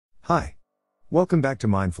Hi. Welcome back to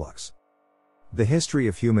Mindflux. The history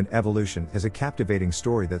of human evolution is a captivating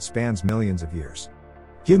story that spans millions of years.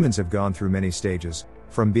 Humans have gone through many stages,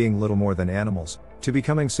 from being little more than animals, to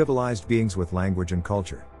becoming civilized beings with language and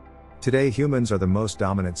culture. Today humans are the most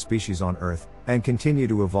dominant species on Earth, and continue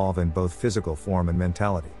to evolve in both physical form and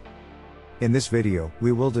mentality. In this video,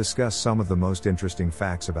 we will discuss some of the most interesting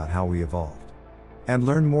facts about how we evolved, and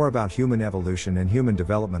learn more about human evolution and human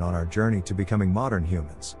development on our journey to becoming modern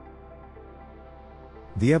humans.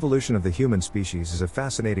 The evolution of the human species is a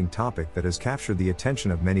fascinating topic that has captured the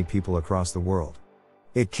attention of many people across the world.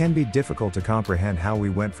 It can be difficult to comprehend how we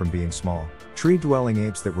went from being small, tree-dwelling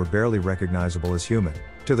apes that were barely recognizable as human,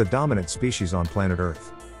 to the dominant species on planet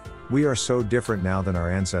Earth. We are so different now than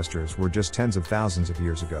our ancestors were just tens of thousands of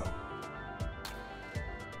years ago.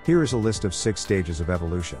 Here is a list of 6 stages of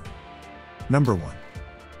evolution. Number 1.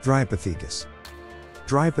 Dryopithecus.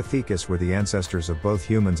 Dryopithecus were the ancestors of both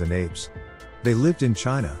humans and apes. They lived in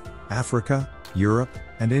China, Africa, Europe,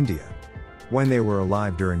 and India. When they were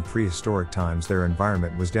alive during prehistoric times, their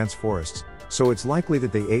environment was dense forests, so it's likely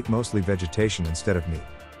that they ate mostly vegetation instead of meat.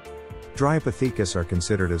 Dryopithecus are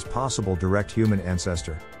considered as possible direct human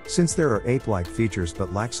ancestor, since there are ape-like features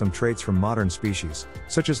but lack some traits from modern species,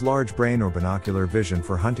 such as large brain or binocular vision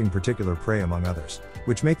for hunting particular prey among others,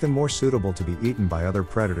 which make them more suitable to be eaten by other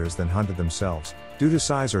predators than hunted themselves, due to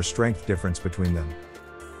size or strength difference between them.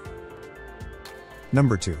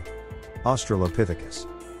 Number 2. Australopithecus.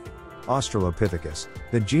 Australopithecus,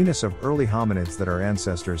 the genus of early hominids that are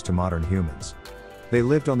ancestors to modern humans. They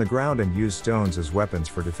lived on the ground and used stones as weapons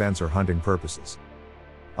for defense or hunting purposes.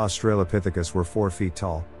 Australopithecus were 4 feet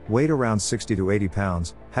tall, weighed around 60 to 80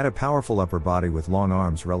 pounds, had a powerful upper body with long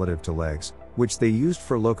arms relative to legs, which they used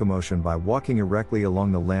for locomotion by walking erectly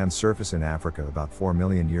along the land surface in Africa about 4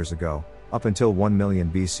 million years ago, up until 1 million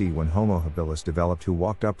BC when Homo habilis developed, who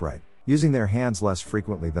walked upright, using their hands less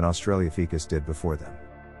frequently than Australopithecus did before them.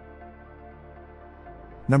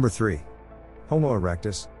 Number 3. Homo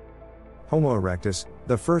erectus. Homo erectus,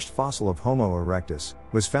 the first fossil of Homo erectus,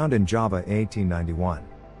 was found in Java in 1891.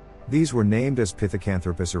 These were named as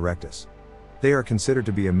Pithecanthropus erectus. They are considered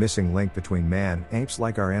to be a missing link between man and apes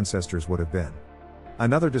like our ancestors would have been.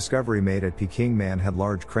 Another discovery made at Peking: man had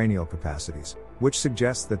large cranial capacities, which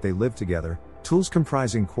suggests that they lived together. Tools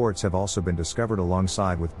comprising quartz have also been discovered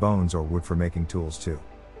alongside with bones or wood for making tools too.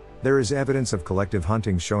 There is evidence of collective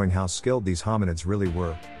hunting showing how skilled these hominids really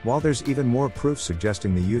were, while there's even more proof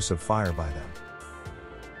suggesting the use of fire by them.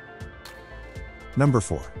 Number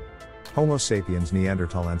 4. Homo sapiens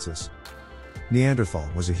neanderthalensis. Neanderthal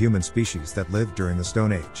was a human species that lived during the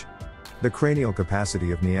Stone Age. The cranial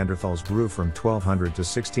capacity of Neanderthals grew from 1200 to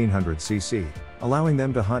 1600 CC, allowing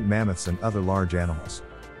them to hunt mammoths and other large animals.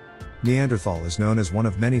 Neanderthal is known as one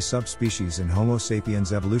of many subspecies in Homo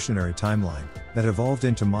sapiens' evolutionary timeline that evolved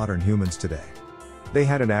into modern humans today. They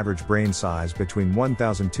had an average brain size between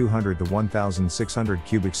 1,200 to 1,600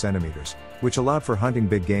 cubic centimeters, which allowed for hunting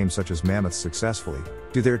big game such as mammoths successfully,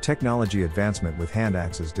 due to their technology advancement with hand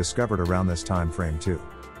axes discovered around this time frame too.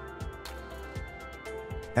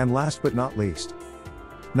 And last but not least,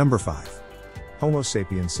 number 5. Homo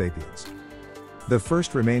sapiens sapiens. The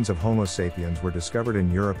first remains of Homo sapiens were discovered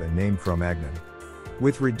in Europe and named Cro-Magnon.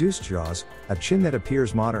 With reduced jaws, a chin that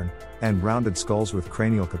appears modern, and rounded skulls with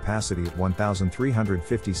cranial capacity at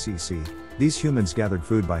 1,350 cc, these humans gathered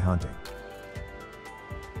food by hunting.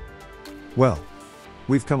 Well,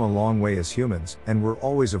 we've come a long way as humans, and we're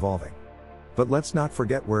always evolving. But let's not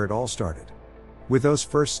forget where it all started. With those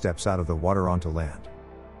first steps out of the water onto land.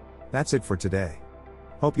 That's it for today.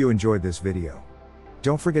 Hope you enjoyed this video.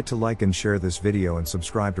 Don't forget to like and share this video and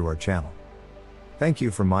subscribe to our channel. Thank you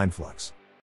for Mindflux.